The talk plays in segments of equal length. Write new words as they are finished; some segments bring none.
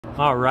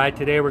All right,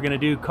 today we're going to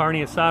do Carne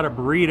Asada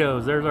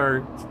burritos. There's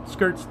our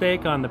skirt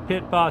steak on the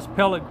Pit Boss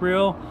Pellet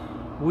Grill.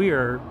 We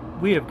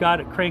have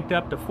got it cranked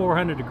up to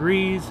 400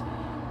 degrees.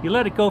 You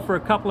let it go for a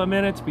couple of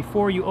minutes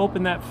before you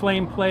open that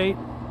flame plate.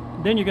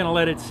 Then you're going to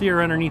let it sear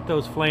underneath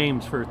those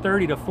flames for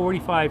 30 to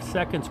 45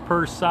 seconds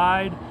per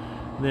side.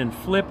 Then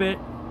flip it,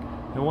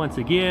 and once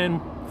again,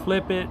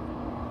 flip it.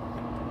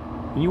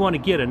 And you want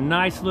to get a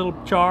nice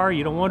little char.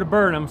 You don't want to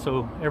burn them,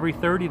 so every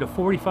 30 to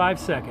 45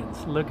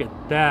 seconds. Look at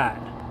that.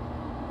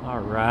 All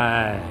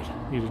right,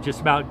 these are just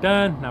about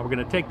done. Now we're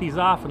going to take these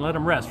off and let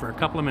them rest for a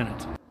couple of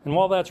minutes. And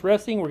while that's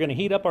resting, we're going to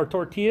heat up our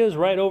tortillas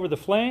right over the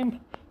flame.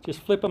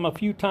 Just flip them a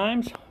few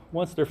times.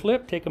 Once they're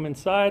flipped, take them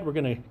inside. We're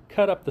going to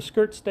cut up the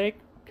skirt steak,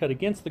 cut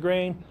against the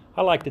grain.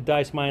 I like to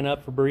dice mine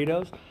up for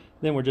burritos.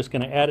 Then we're just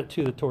going to add it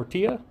to the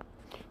tortilla.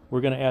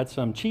 We're going to add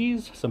some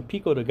cheese, some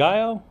Pico De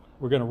Gallo.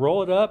 We're going to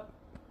roll it up,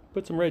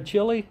 put some red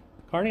chili.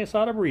 Carne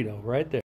Asada burrito right there.